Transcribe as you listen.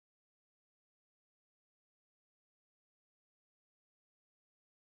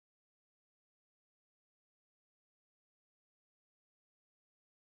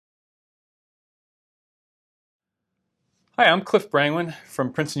Hi, I'm Cliff Brangwynne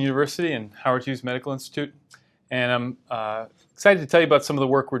from Princeton University and Howard Hughes Medical Institute, and I'm excited to tell you about some of the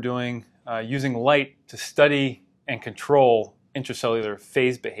work we're doing using light to study and control intracellular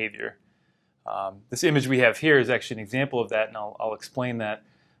phase behavior. This image we have here is actually an example of that, and I'll explain that.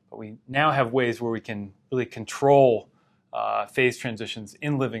 But we now have ways where we can really control phase transitions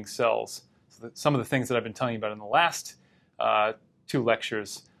in living cells. So some of the things that I've been telling you about in the last two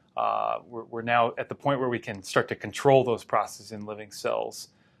lectures, we're now at the point where we can start to control those processes in living cells,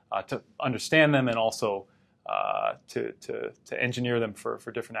 to understand them and also to engineer them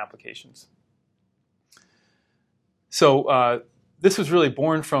for different applications. So this was really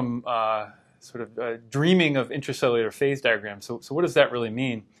born from sort of dreaming of intracellular phase diagrams. So what does that really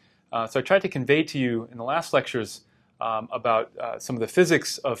mean? So I tried to convey to you in the last lectures about some of the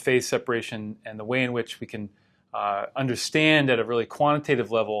physics of phase separation and the way in which we can understand at a really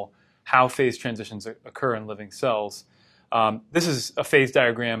quantitative level how phase transitions occur in living cells. This is a phase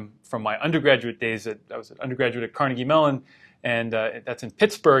diagram from my undergraduate days. I was an undergraduate at Carnegie Mellon, and that's in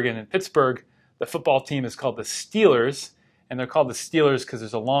Pittsburgh. And in Pittsburgh, the football team is called the Steelers, and they're called the Steelers because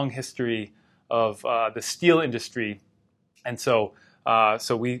there's a long history of the steel industry. And so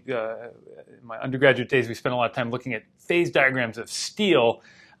we, in my undergraduate days, we spent a lot of time looking at phase diagrams of steel,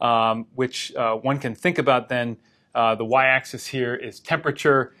 which one can think about then. The y-axis here is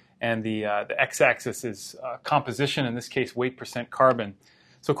temperature, and the x-axis is composition, in this case weight % carbon.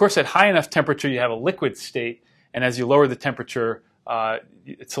 So of course at high enough temperature you have a liquid state, and as you lower the temperature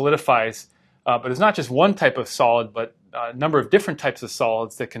it solidifies. But it's not just one type of solid, but a number of different types of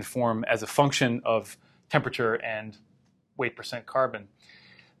solids that can form as a function of temperature and weight % carbon.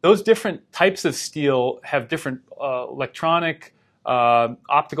 Those different types of steel have different electronic,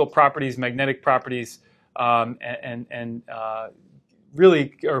 optical properties, magnetic properties, and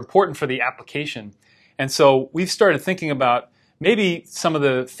really are important for the application. And so we've started thinking about maybe some of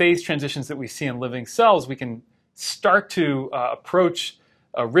the phase transitions that we see in living cells, we can start to approach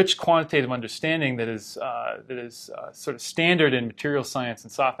a rich quantitative understanding that is sort of standard in material science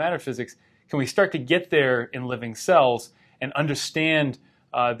and soft matter physics. Can we start to get there in living cells and understand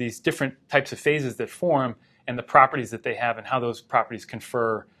these different types of phases that form and the properties that they have and how those properties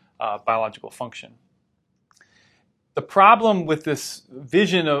confer biological function? The problem with this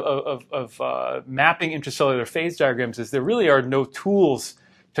vision of mapping intracellular phase diagrams is there really are no tools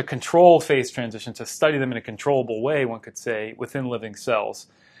to control phase transitions, to study them in a controllable way, one could say, within living cells.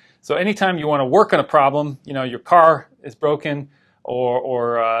 So anytime you want to work on a problem, your car is broken,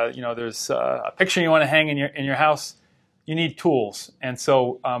 or there's a picture you want to hang in your house, you need tools. And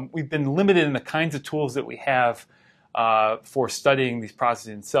so we've been limited in the kinds of tools that we have for studying these processes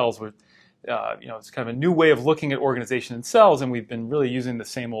in cells. It's kind of a new way of looking at organization in cells, and we've been really using the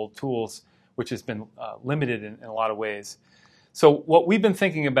same old tools, which has been limited in a lot of ways. So what we've been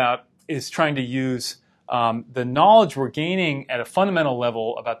thinking about is trying to use the knowledge we're gaining at a fundamental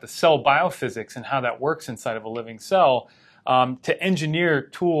level about the cell biophysics and how that works inside of a living cell to engineer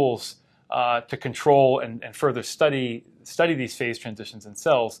tools to control and further study these phase transitions in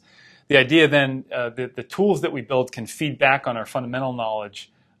cells. The idea then, the tools that we build can feed back on our fundamental knowledge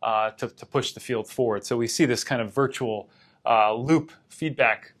to push the field forward. So we see this kind of virtual loop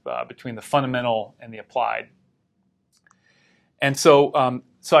feedback between the fundamental and the applied. And so,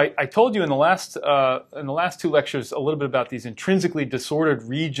 I told you in the last two lectures a little bit about these intrinsically disordered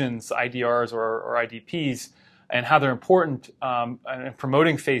regions, IDRs or IDPs, and how they're important in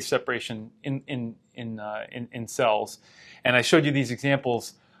promoting phase separation in cells. And I showed you these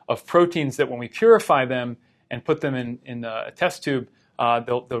examples of proteins that when we purify them and put them in a test tube,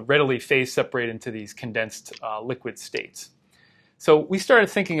 they'll readily phase separate into these condensed liquid states. So we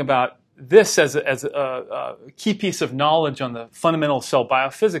started thinking about this as a key piece of knowledge on the fundamental cell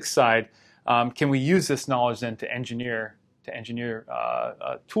biophysics side. Can we use this knowledge then to engineer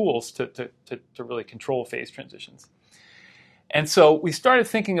tools to really control phase transitions? And so we started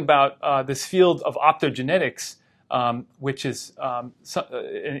thinking about this field of optogenetics, which is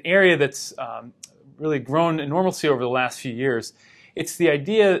an area that's really grown enormously over the last few years. It's the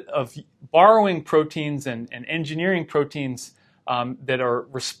idea of borrowing proteins and engineering proteins that are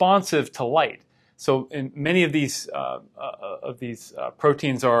responsive to light. So in many of these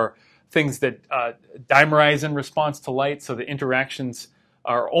proteins are things that dimerize in response to light, so the interactions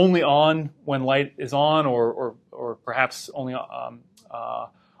are only on when light is on, or perhaps only on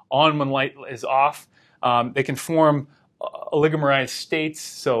when light is off. They can form oligomerized states,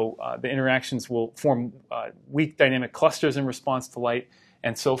 so the interactions will form weak dynamic clusters in response to light,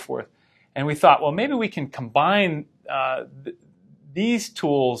 and so forth. And we thought, well, maybe we can combine these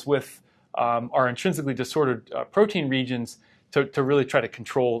tools with our intrinsically disordered protein regions to really try to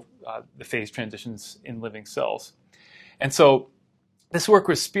control the phase transitions in living cells. And so this work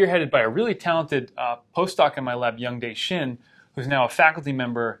was spearheaded by a really talented postdoc in my lab, Youngdae Shin, who's now a faculty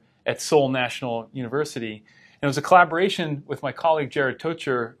member at Seoul National University. And it was a collaboration with my colleague Jared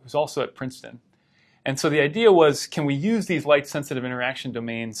Tocher, who's also at Princeton. And so the idea was, can we use these light-sensitive interaction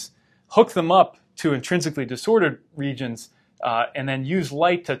domains, hook them up to intrinsically disordered regions, and then use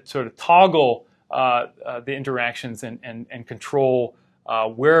light to sort of toggle the interactions and control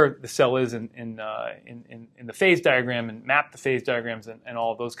where the cell is in the phase diagram and map the phase diagrams and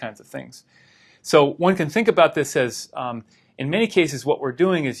all of those kinds of things. So one can think about this as, in many cases, what we're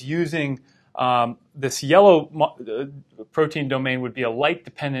doing is using this yellow protein domain would be a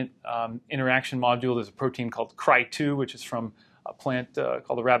light-dependent interaction module. There's a protein called Cry2, which is from a plant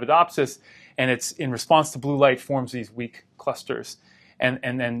called the Arabidopsis, and it's in response to blue light forms these weak clusters. And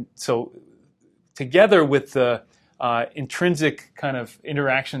then so together with the intrinsic kind of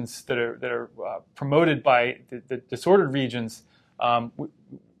interactions that are promoted by the disordered regions, we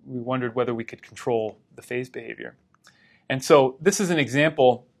wondered whether we could control the phase behavior. And so this is an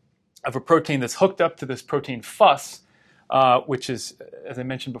example of a protein that's hooked up to this protein FUS, which is, as I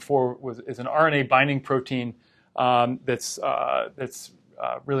mentioned before, is an RNA binding protein that's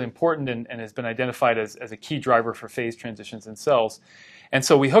really important and has been identified as a key driver for phase transitions in cells. And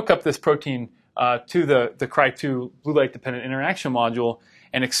so we hook up this protein to the Cry2 blue light dependent interaction module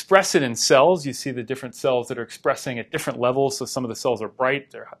and express it in cells. You see the different cells that are expressing at different levels. So some of the cells are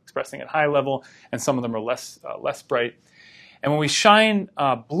bright, they're expressing at high level, and some of them are less bright. And when we shine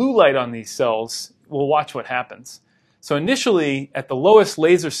blue light on these cells, we'll watch what happens. So initially, at the lowest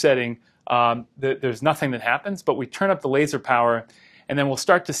laser setting, there's nothing that happens, but we turn up the laser power, and then we'll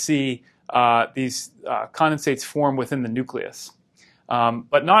start to see these condensates form within the nucleus,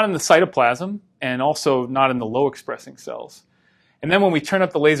 but not in the cytoplasm, and also not in the low-expressing cells. And then when we turn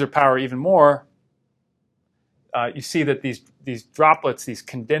up the laser power even more, you see that these droplets, these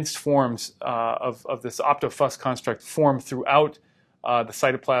condensed forms of this opto-FUS construct form throughout the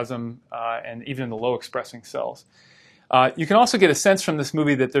cytoplasm and even in the low-expressing cells. You can also get a sense from this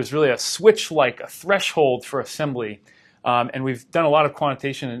movie that there's really a switch-like, a threshold for assembly. And we've done a lot of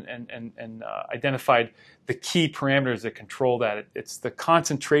quantitation and identified the key parameters that control that. It's the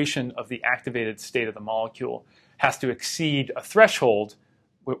concentration of the activated state of the molecule has to exceed a threshold,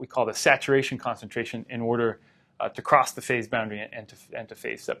 what we call the saturation concentration, in order to cross the phase boundary and to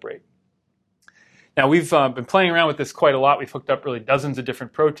phase separate. Now, we've been playing around with this quite a lot. We've hooked up really dozens of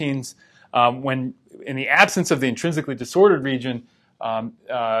different proteins. When in the absence of the intrinsically disordered region,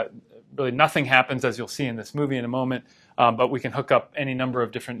 really nothing happens, as you'll see in this movie in a moment, but we can hook up any number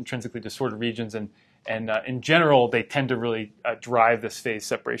of different intrinsically disordered regions, and in general, they tend to really drive this phase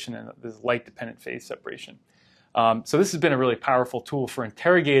separation and this light-dependent phase separation. So this has been a really powerful tool for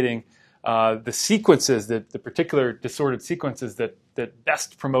interrogating the sequences, the particular disordered sequences that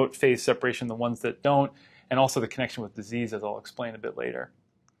best promote phase separation, the ones that don't, and also the connection with disease, as I'll explain a bit later.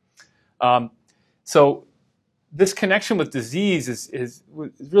 So this connection with disease is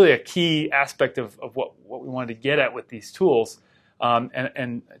really a key aspect of what we wanted to get at with these tools. And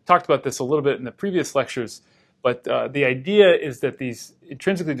I talked about this a little bit in the previous lectures, but the idea is that these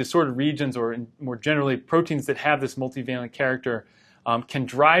intrinsically disordered regions, or more generally proteins that have this multivalent character, can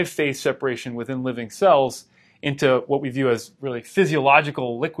drive phase separation within living cells into what we view as really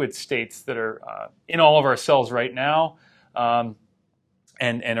physiological liquid states that are in all of our cells right now,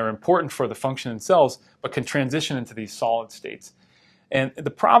 and are important for the function in cells, but can transition into these solid states. And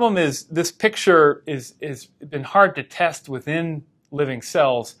the problem is this picture is been hard to test within living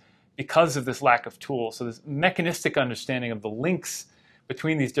cells because of this lack of tools. So this mechanistic understanding of the links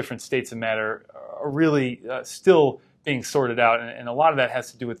between these different states of matter are really still being sorted out, and a lot of that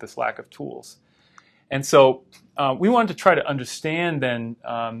has to do with this lack of tools. And so we wanted to try to understand then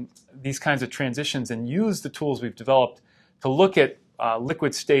these kinds of transitions and use the tools we've developed to look at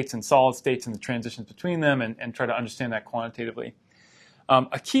liquid states and solid states and the transitions between them, and try to understand that quantitatively.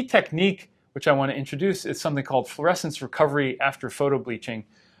 A key technique which I want to introduce is something called fluorescence recovery after photobleaching,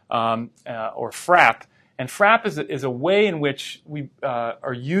 or FRAP. And FRAP is a way in which we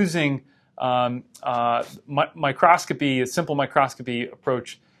are using microscopy, a simple microscopy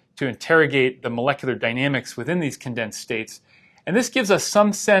approach, to interrogate the molecular dynamics within these condensed states. And this gives us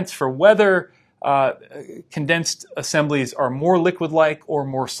some sense for whether condensed assemblies are more liquid-like or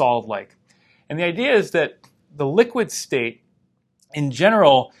more solid-like. And the idea is that the liquid state, in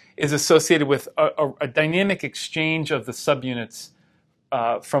general, is associated with a dynamic exchange of the subunits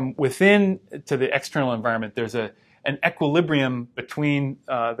from within to the external environment. There's a an equilibrium between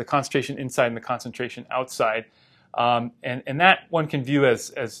the concentration inside and the concentration outside. And that one can view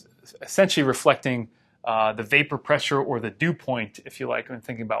as essentially reflecting the vapor pressure or the dew point, if you like, when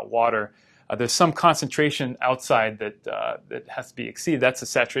thinking about water. There's some concentration outside that has to be exceeded. That's the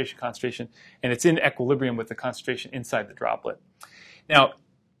saturation concentration, and it's in equilibrium with the concentration inside the droplet. Now,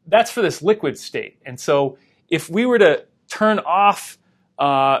 that's for this liquid state. And so if we were to turn off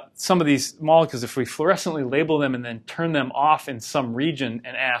some of these molecules, if we fluorescently label them and then turn them off in some region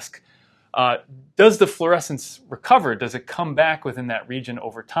and ask, does the fluorescence recover? Does it come back within that region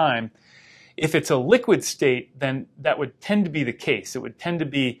over time? If it's a liquid state, then that would tend to be the case. It would tend to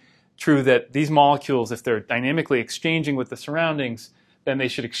be true that these molecules, if they're dynamically exchanging with the surroundings, then they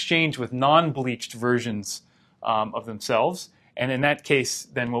should exchange with non-bleached versions of themselves. And in that case,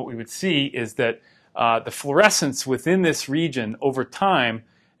 then what we would see is that the fluorescence within this region over time,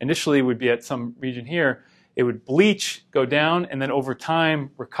 initially would be at some region here, it would bleach, go down, and then over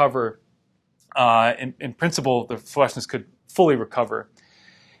time recover. In principle, the fluorescence could fully recover.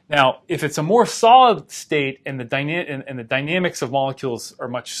 Now, if it's a more solid state and the dynamics of molecules are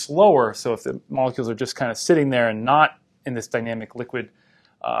much slower, so if the molecules are just kind of sitting there and not in this dynamic liquid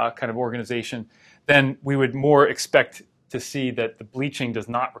kind of organization, then we would more expect to see that the bleaching does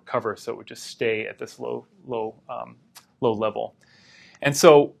not recover, so it would just stay at this low level. And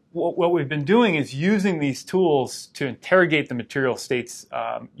so what we've been doing is using these tools to interrogate the material states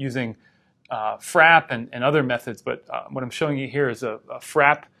using FRAP and other methods, but what I'm showing you here is a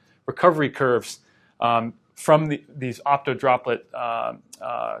FRAP recovery curves from these optodroplet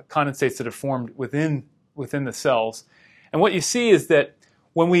condensates that are formed within the cells. And what you see is that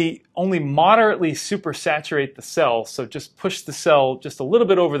when we only moderately supersaturate the cell, so just push the cell just a little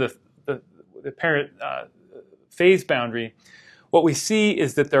bit over the parent phase boundary, what we see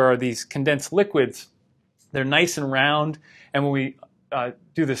is that there are these condensed liquids. They're nice and round, and when we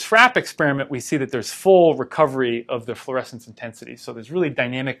do this FRAP experiment, we see that there's full recovery of the fluorescence intensity. So there's really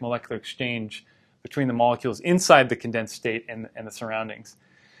dynamic molecular exchange between the molecules inside the condensed state and the surroundings.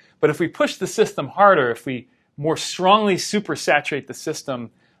 But if we push the system harder, if we more strongly supersaturate the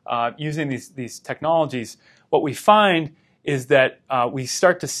system using these technologies, what we find is that we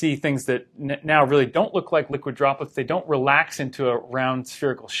start to see things that now really don't look like liquid droplets. They don't relax into a round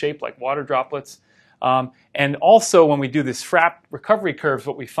spherical shape like water droplets. And also when we do this FRAP recovery curves,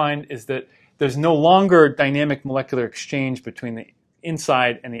 what we find is that there's no longer dynamic molecular exchange between the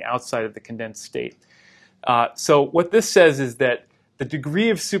inside and the outside of the condensed state. So what this says is that the degree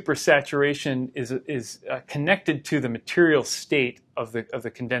of supersaturation is connected to the material state of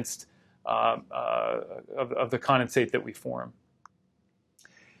the condensed of the condensate that we form.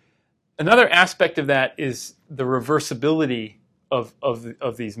 Another aspect of that is the reversibility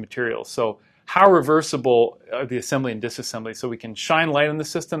of these materials. So how reversible are the assembly and disassembly? So we can shine light on the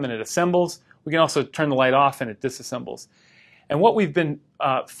system and it assembles. We can also turn the light off and it disassembles. And what we've been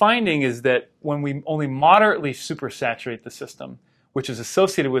finding is that when we only moderately supersaturate the system, which is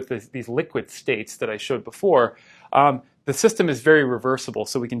associated with these liquid states that I showed before, the system is very reversible.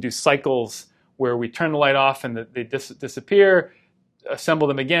 So we can do cycles where we turn the light off and they disappear, assemble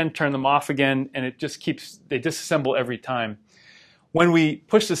them again, turn them off again, and it just they disassemble every time. When we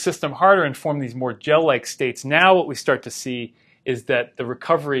push the system harder and form these more gel-like states, now what we start to see is that the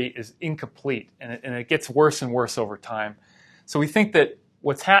recovery is incomplete, and it gets worse and worse over time. So we think that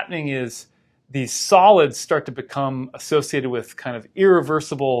what's happening is these solids start to become associated with kind of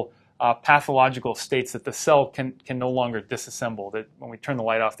irreversible pathological states that the cell can no longer disassemble, that when we turn the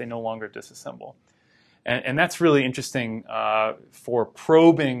light off, they no longer disassemble. And that's really interesting for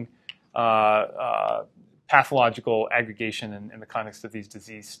probing pathological aggregation in the context of these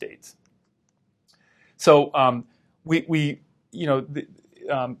disease states. So some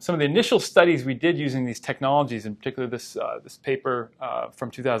of the initial studies we did using these technologies, in particular this paper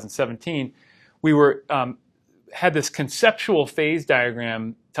from 2017, we had this conceptual phase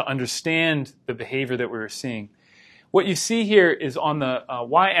diagram to understand the behavior that we were seeing. What you see here is on the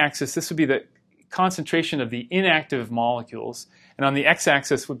y-axis, this would be the concentration of the inactive molecules, and on the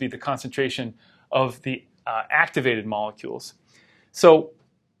x-axis would be the concentration of the activated molecules. So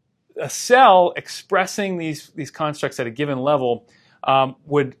a cell expressing these constructs at a given level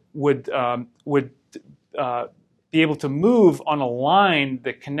would be able to move on a line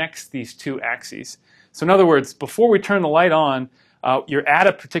that connects these two axes. So in other words, before we turn the light on, you're at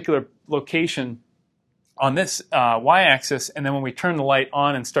a particular location on this y-axis, and then when we turn the light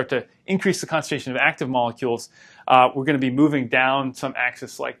on and start to increase the concentration of active molecules, we're going to be moving down some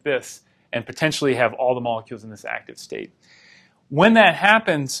axis like this and potentially have all the molecules in this active state. When that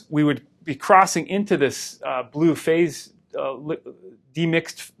happens, we would be crossing into this blue phase,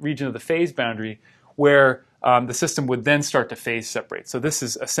 demixed region of the phase boundary, where the system would then start to phase separate. So this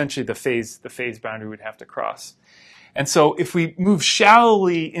is essentially the phase boundary we'd have to cross. And so if we move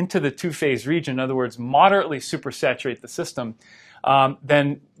shallowly into the two-phase region, in other words, moderately supersaturate the system,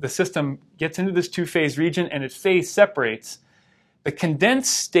 then the system gets into this two-phase region and it phase separates. The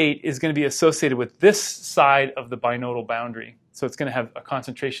condensed state is going to be associated with this side of the binodal boundary. So it's going to have a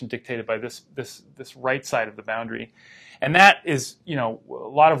concentration dictated by this right side of the boundary. And that is, a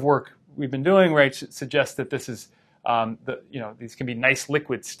lot of work we've been doing, right, suggests that this is, these can be nice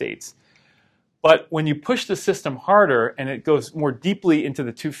liquid states. But when you push the system harder and it goes more deeply into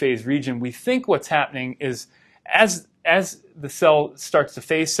the two-phase region, we think what's happening is as the cell starts to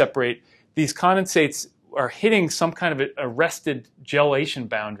phase separate, these condensates are hitting some kind of a arrested gelation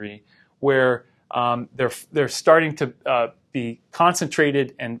boundary where they're starting to be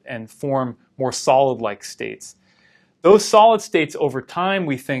concentrated and form more solid-like states. Those solid states over time,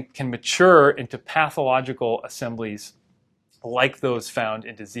 we think, can mature into pathological assemblies like those found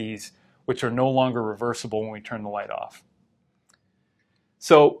in disease, which are no longer reversible when we turn the light off.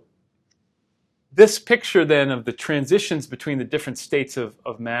 So this picture then of the transitions between the different states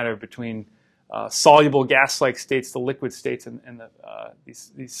of matter, between soluble gas-like states, the liquid states, and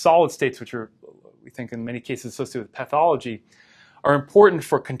these solid states, which are, we think, in many cases associated with pathology, are important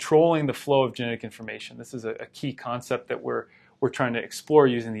for controlling the flow of genetic information. This is a key concept that we're trying to explore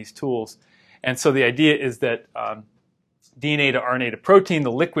using these tools. And so the idea is that DNA to RNA to protein,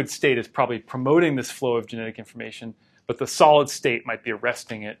 the liquid state is probably promoting this flow of genetic information, but the solid state might be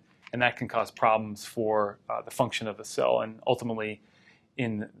arresting it, and that can cause problems for the function of the cell, and ultimately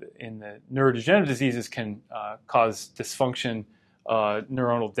in the neurodegenerative diseases can cause dysfunction,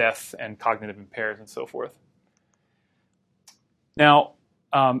 neuronal death, and cognitive impairs, and so forth. Now,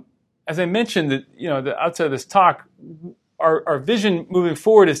 as I mentioned, the outside of this talk, our vision moving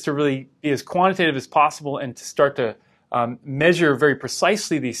forward is to really be as quantitative as possible and to start to measure very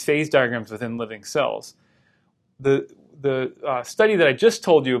precisely these phase diagrams within living cells. The study that I just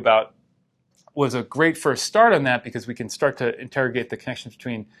told you about was a great first start on that because we can start to interrogate the connections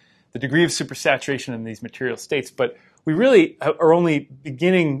between the degree of supersaturation in these material states. But we really are only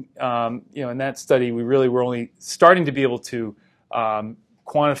beginning, in that study, we really were only starting to be able to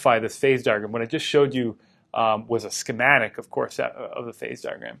quantify this phase diagram. What I just showed you was a schematic, of course, of the phase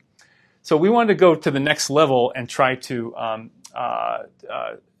diagram. So we wanted to go to the next level and try to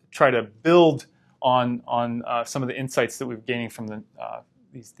build on some of the insights that we're gaining from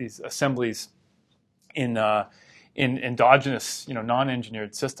these assemblies in endogenous,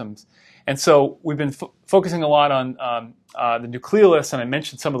 non-engineered systems. And so we've been focusing a lot on the nucleolus, and I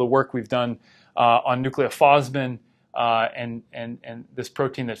mentioned some of the work we've done on nucleophosmin and this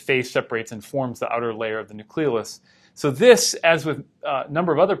protein that phase separates and forms the outer layer of the nucleolus. So this, as with a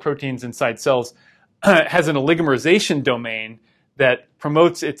number of other proteins inside cells, has an oligomerization domain that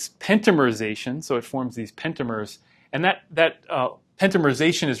promotes its pentamerization, so it forms these pentamers, and that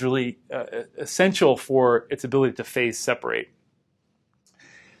pentamerization is really essential for its ability to phase separate.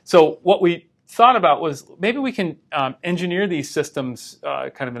 So what we thought about was maybe we can engineer these systems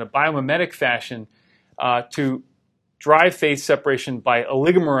kind of in a biomimetic fashion to drive phase separation by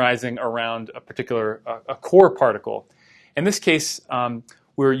oligomerizing around a particular core particle. In this case,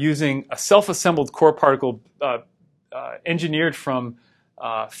 we're using a self-assembled core particle engineered from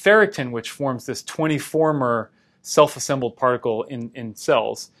ferritin, which forms this 24-mer self-assembled particle in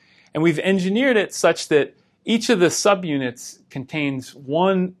cells. And we've engineered it such that each of the subunits contains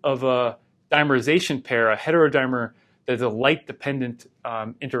one of a dimerization pair, a heterodimer that is a light-dependent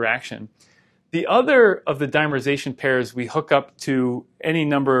interaction. The other of the dimerization pairs we hook up to any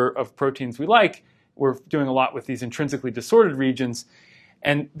number of proteins we like. We're doing a lot with these intrinsically disordered regions.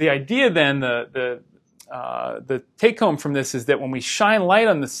 And the idea then, the take-home from this is that when we shine light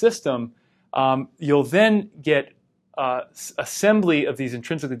on the system, you'll then get assembly of these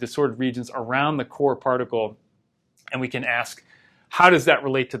intrinsically disordered regions around the core particle. And we can ask, how does that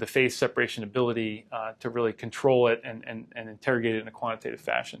relate to the phase separation ability to really control it and interrogate it in a quantitative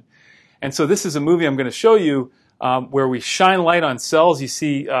fashion? And so this is a movie I'm going to show you where we shine light on cells. You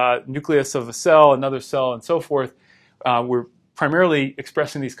see nucleus of a cell, another cell, and so forth. We're primarily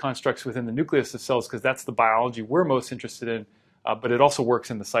expressing these constructs within the nucleus of cells because that's the biology we're most interested in, but it also works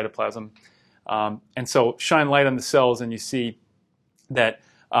in the cytoplasm. And so shine light on the cells and you see that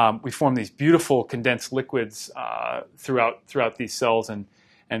we form these beautiful condensed liquids throughout these cells and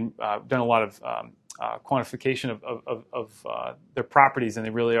done a lot of quantification of their properties, and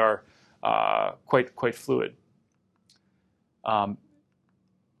they really are quite fluid.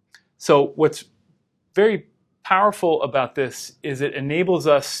 So what's very powerful about this is it enables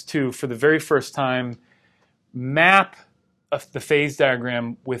us to, for the very first time, map the phase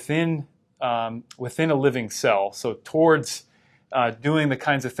diagram within a living cell. So towards doing the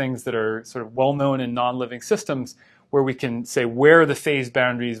kinds of things that are sort of well-known in non-living systems, where we can say where are the phase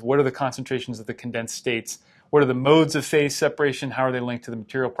boundaries, what are the concentrations of the condensed states, what are the modes of phase separation, how are they linked to the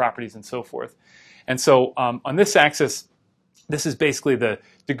material properties, and so forth. And so on this axis, this is basically the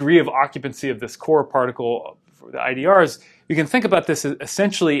degree of occupancy of this core particle for the IDRs. You can think about this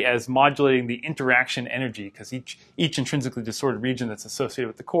essentially as modulating the interaction energy, because each intrinsically disordered region that's associated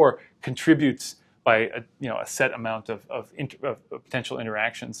with the core contributes by a set amount of potential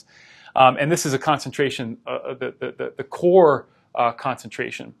interactions. And this is a concentration, the core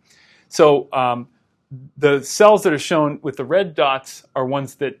concentration. So the cells that are shown with the red dots are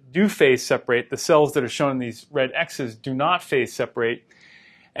ones that do phase separate. The cells that are shown in these red X's do not phase separate.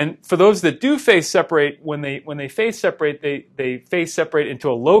 And for those that do phase separate, when they phase separate, they phase separate into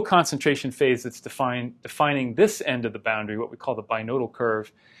a low concentration phase that's defining this end of the boundary, what we call the binodal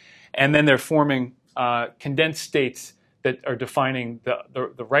curve. And then they're forming condensed states that are defining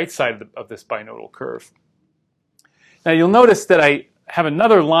the right side of this binodal curve. Now you'll notice that I have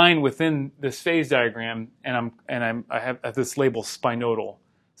another line within this phase diagram, and I have this label spinodal.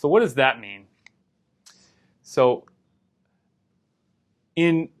 So what does that mean? So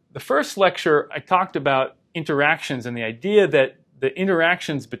in the first lecture, I talked about interactions and the idea that the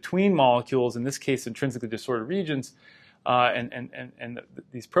interactions between molecules, in this case intrinsically disordered regions, and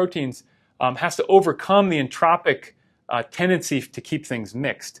these proteins, has to overcome the entropic tendency to keep things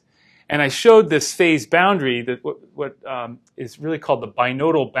mixed. And I showed this phase boundary, that what is really called the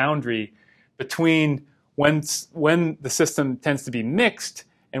binodal boundary, between when the system tends to be mixed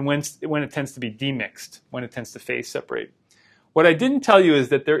and when it tends to be demixed, when it tends to phase separate. What I didn't tell you is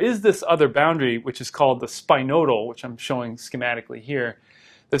that there is this other boundary, which is called the spinodal, which I'm showing schematically here.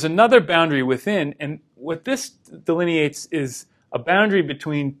 There's another boundary within, and what this delineates is a boundary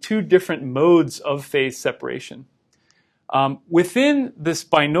between two different modes of phase separation. Within this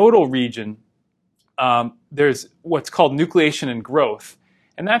binodal region, there's what's called nucleation and growth.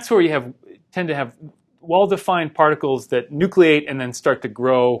 And that's where you tend to have well-defined particles that nucleate and then start to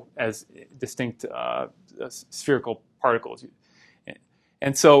grow as distinct spherical particles.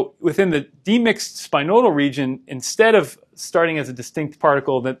 And so within the demixed spinodal region, instead of starting as a distinct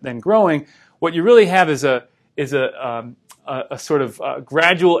particle then growing, what you really have is a sort of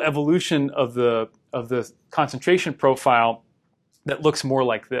gradual evolution of the concentration profile that looks more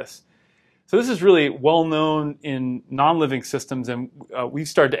like this. So this is really well known in non-living systems, and we've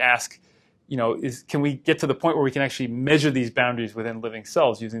started to ask, can we get to the point where we can actually measure these boundaries within living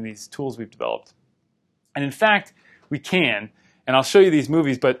cells using these tools we've developed? And in fact, we can, and I'll show you these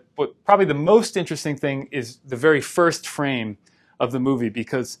movies, but probably the most interesting thing is the very first frame of the movie,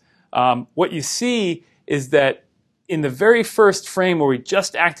 because what you see is that in the very first frame where we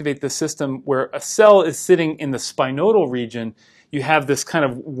just activate the system, where a cell is sitting in the spinodal region, you have this kind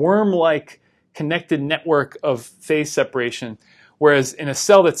of worm-like connected network of phase separation, whereas in a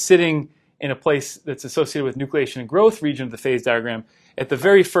cell that's sitting in a place that's associated with nucleation and growth region of the phase diagram, at the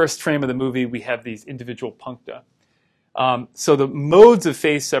very first frame of the movie, we have these individual puncta. So the modes of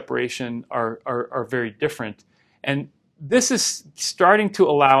phase separation are very different. And this is starting to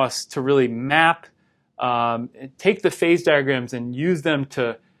allow us to really map, take the phase diagrams and use them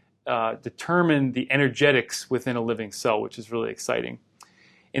to determine the energetics within a living cell, which is really exciting.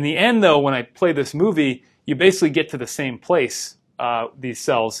 In the end, though, when I play this movie, you basically get to the same place, these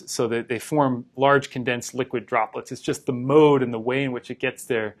cells, so that they form large condensed liquid droplets. It's just the mode and the way in which it gets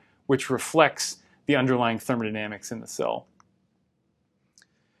there which reflects the underlying thermodynamics in the cell.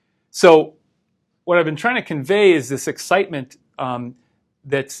 So what I've been trying to convey is this excitement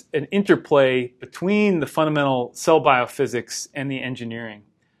that's an interplay between the fundamental cell biophysics and the engineering.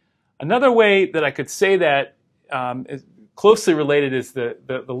 Another way that I could say that is closely related is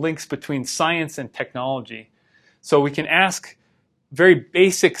the links between science and technology. So we can ask very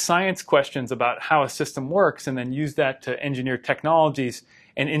basic science questions about how a system works and then use that to engineer technologies.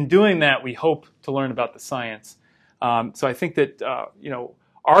 And in doing that, we hope to learn about the science. So I think that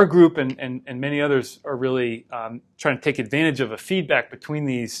our group and many others are really trying to take advantage of a feedback between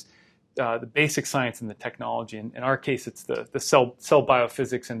these, the basic science and the technology. In our case, it's the cell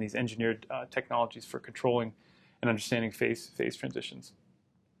biophysics and these engineered technologies for controlling and understanding phase transitions.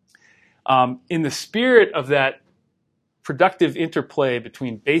 In the spirit of that productive interplay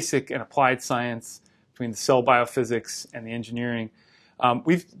between basic and applied science, between the cell biophysics and the engineering,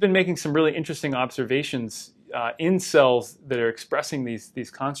 we've been making some really interesting observations in cells that are expressing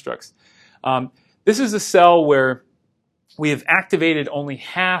these constructs. This is a cell where we have activated only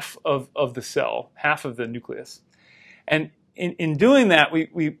half of the cell, half of the nucleus. And in doing that,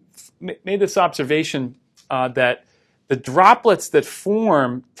 we made this observation that the droplets that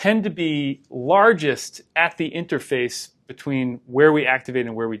form tend to be largest at the interface between where we activate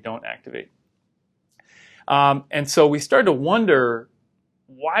and where we don't activate. And so we started to wonder,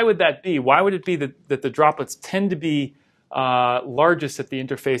 why would that be? Why would it be that the droplets tend to be largest at the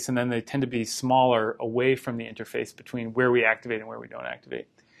interface, and then they tend to be smaller away from the interface between where we activate and where we don't activate?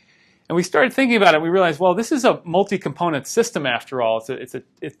 And we started thinking about it. We realized, well, this is a multi-component system after all.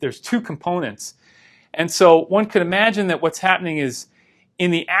 There's two components. And so one could imagine that what's happening is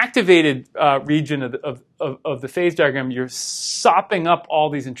in the activated region of the phase diagram, you're sopping up all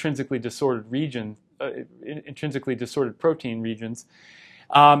these intrinsically disordered regions, intrinsically disordered protein regions.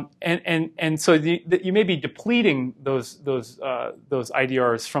 And so you may be depleting those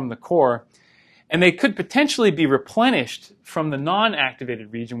IDRs from the core, and they could potentially be replenished from the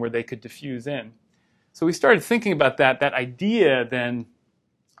non-activated region where they could diffuse in. So we started thinking about that idea then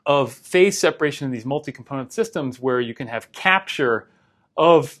of phase separation in these multi-component systems where you can have capture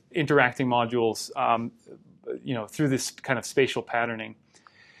of interacting modules through this kind of spatial patterning.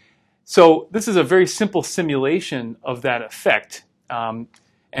 So this is a very simple simulation of that effect. And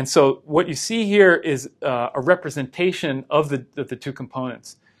so what you see here is a representation of the two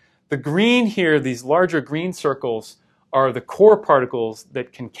components. The green here, these larger green circles, are the core particles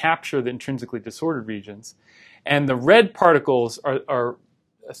that can capture the intrinsically disordered regions. And the red particles are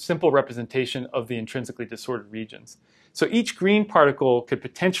a simple representation of the intrinsically disordered regions. So each green particle could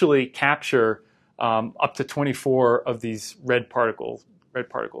potentially capture up to 24 of these red particles.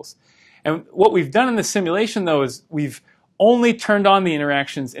 And what we've done in the simulation, though, is we've only turned on the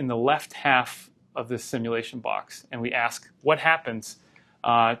interactions in the left half of this simulation box, and we ask what happens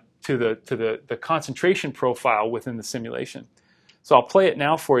to the concentration profile within the simulation. So I'll play it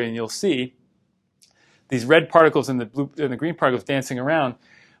now for you, and you'll see these red particles and the green particles dancing around.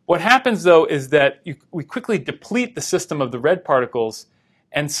 What happens, though, is that we quickly deplete the system of the red particles,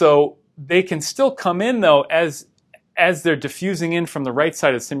 and so they can still come in, though, as they're diffusing in from the right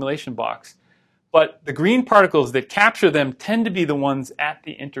side of the simulation box. But the green particles that capture them tend to be the ones at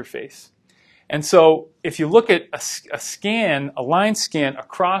the interface. And so if you look at a line scan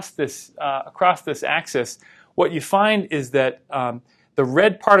across this axis, what you find is that the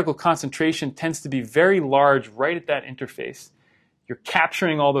red particle concentration tends to be very large right at that interface. You're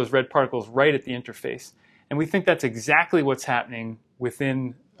capturing all those red particles right at the interface. And we think that's exactly what's happening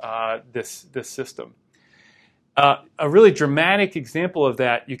within this system. A really dramatic example of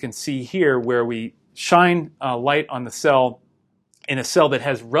that you can see here, where we shine light on the cell in a cell that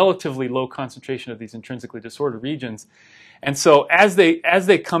has relatively low concentration of these intrinsically disordered regions. And so as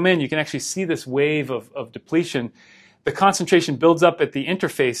they come in, you can actually see this wave of depletion. The concentration builds up at the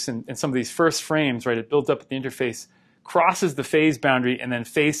interface in some of these first frames, right? It builds up at the interface, crosses the phase boundary, and then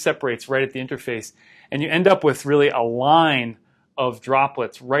phase separates right at the interface. And you end up with really a line of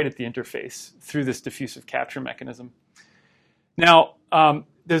droplets right at the interface through this diffusive capture mechanism. Now,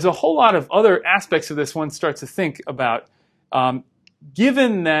 there's a whole lot of other aspects of this one starts to think about.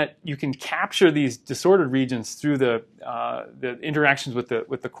 Given that you can capture these disordered regions through the interactions with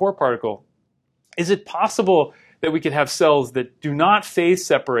the core particle, is it possible that we could have cells that do not phase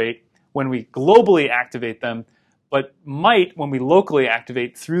separate when we globally activate them, but might when we locally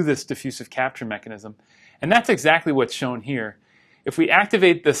activate through this diffusive capture mechanism? And that's exactly what's shown here. If we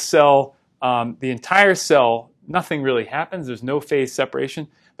activate this cell, the entire cell, nothing really happens. There's no phase separation.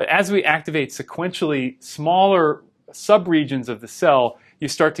 But as we activate sequentially smaller subregions of the cell, you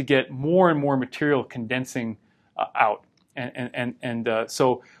start to get more and more material condensing out.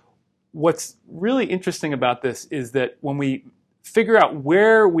 So what's really interesting about this is that when we figure out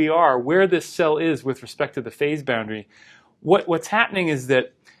where we are, where this cell is with respect to the phase boundary, what's happening is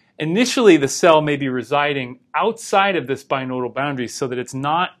that initially the cell may be residing outside of this binodal boundary so that it's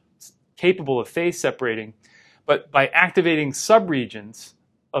not capable of phase separating. But by activating subregions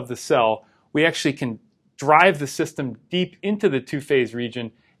of the cell, we actually can drive the system deep into the two-phase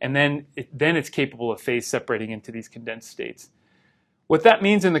region, and then it's capable of phase separating into these condensed states. What that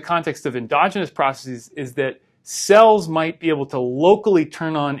means in the context of endogenous processes is that cells might be able to locally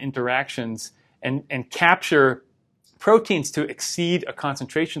turn on interactions and capture proteins to exceed a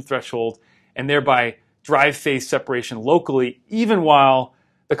concentration threshold and thereby drive phase separation locally, even while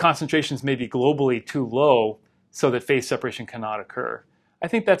the concentrations may be globally too low so that phase separation cannot occur. I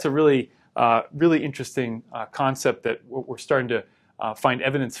think that's a really interesting concept that we're starting to find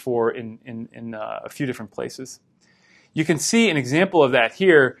evidence for in a few different places. You can see an example of that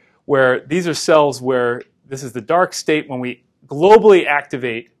here, where these are cells where this is the dark state. When we globally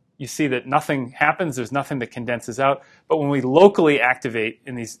activate, you see that nothing happens. There's nothing that condenses out. But when we locally activate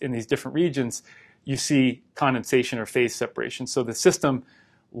in these different regions, you see condensation or phase separation. So the system,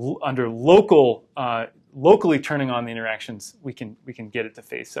 under locally turning on the interactions, we can get it to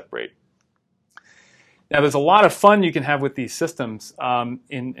phase separate. Now, there's a lot of fun you can have with these systems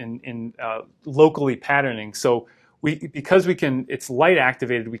in locally patterning. So because it's light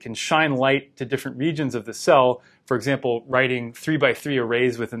activated, we can shine light to different regions of the cell. For example, writing 3x3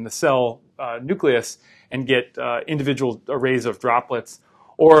 arrays within the cell nucleus and get individual arrays of droplets.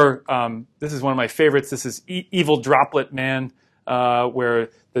 Or this is one of my favorites. This is Evil Droplet Man, where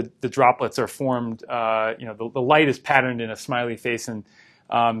the droplets are formed. The light is patterned in a smiley face, and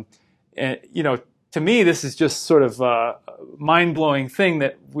to me, this is just sort of a mind-blowing thing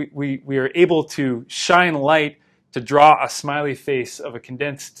that we are able to shine light to draw a smiley face of a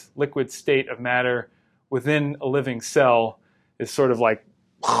condensed liquid state of matter within a living cell is sort of like,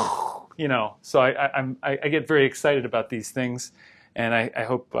 So I get very excited about these things, and I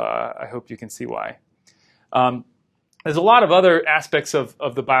hope you can see why. There's a lot of other aspects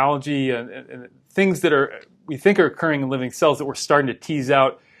of the biology and things that we think are occurring in living cells that we're starting to tease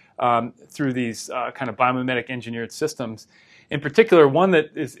out through these kind of biomimetic engineered systems. In particular, one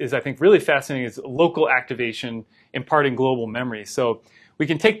that is I think really fascinating is local activation imparting global memory. So we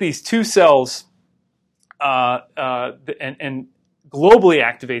can take these two cells and globally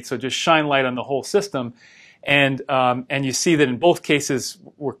activate, so just shine light on the whole system, and you see that in both cases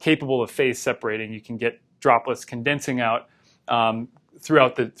we're capable of phase separating. You can get droplets condensing out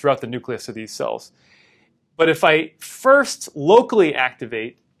throughout the nucleus of these cells. But if I first locally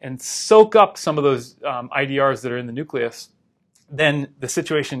activate and soak up some of those IDRs that are in the nucleus, then the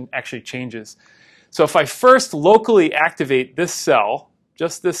situation actually changes. So if I first locally activate this cell,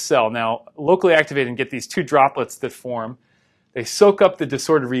 just this cell, now locally activate and get these two droplets that form, they soak up the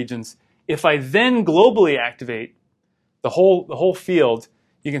disordered regions. If I then globally activate the whole field,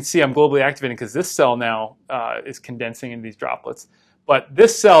 you can see I'm globally activating because this cell now is condensing in these droplets. But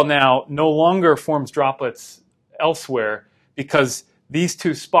this cell now no longer forms droplets elsewhere because these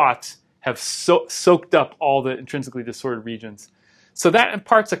two spots have soaked up all the intrinsically disordered regions. So that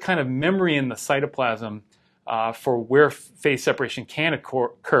imparts a kind of memory in the cytoplasm for where phase separation can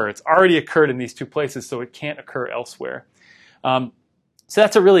occur. It's already occurred in these two places, so it can't occur elsewhere. So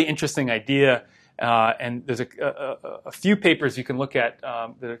that's a really interesting idea, and there's a few papers you can look at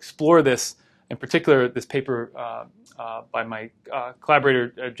that explore this. In particular, this paper by my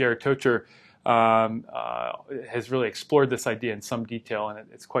collaborator, Jared Tocher, has really explored this idea in some detail,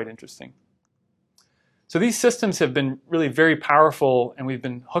 and it's quite interesting. So these systems have been really very powerful, and we've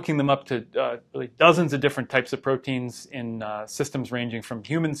been hooking them up to really dozens of different types of proteins in systems ranging from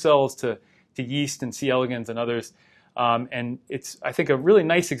human cells to yeast and C. elegans and others. And it's, I think, a really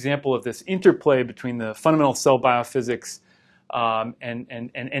nice example of this interplay between the fundamental cell biophysics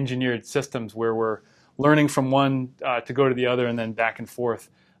and engineered systems, where we're learning from one to go to the other and then back and forth.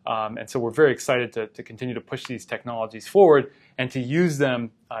 And so we're very excited to continue to push these technologies forward and to use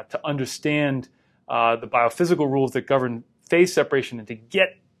them to understand the biophysical rules that govern phase separation and to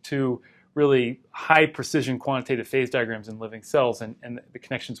get to really high precision quantitative phase diagrams in living cells and the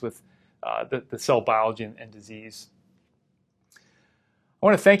connections with the cell biology and disease. I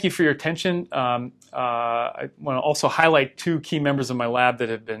want to thank you for your attention. I want to also highlight two key members of my lab that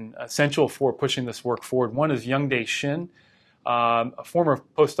have been essential for pushing this work forward. One is Youngdae Shin, a former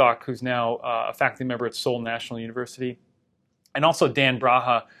postdoc who's now a faculty member at Seoul National University, and also Dan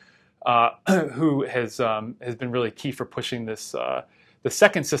Braha, who has been really key for pushing this, the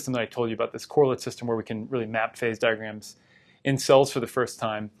second system that I told you about, this correlate system where we can really map phase diagrams in cells for the first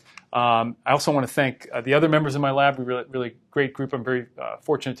time. I also want to thank the other members of my lab. We're really great group. I'm very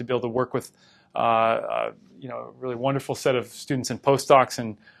fortunate to be able to work with a really wonderful set of students and postdocs,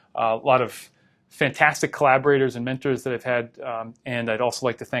 and a lot of fantastic collaborators and mentors that I've had. And I'd also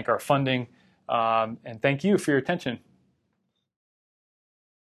like to thank our funding. And thank you for your attention.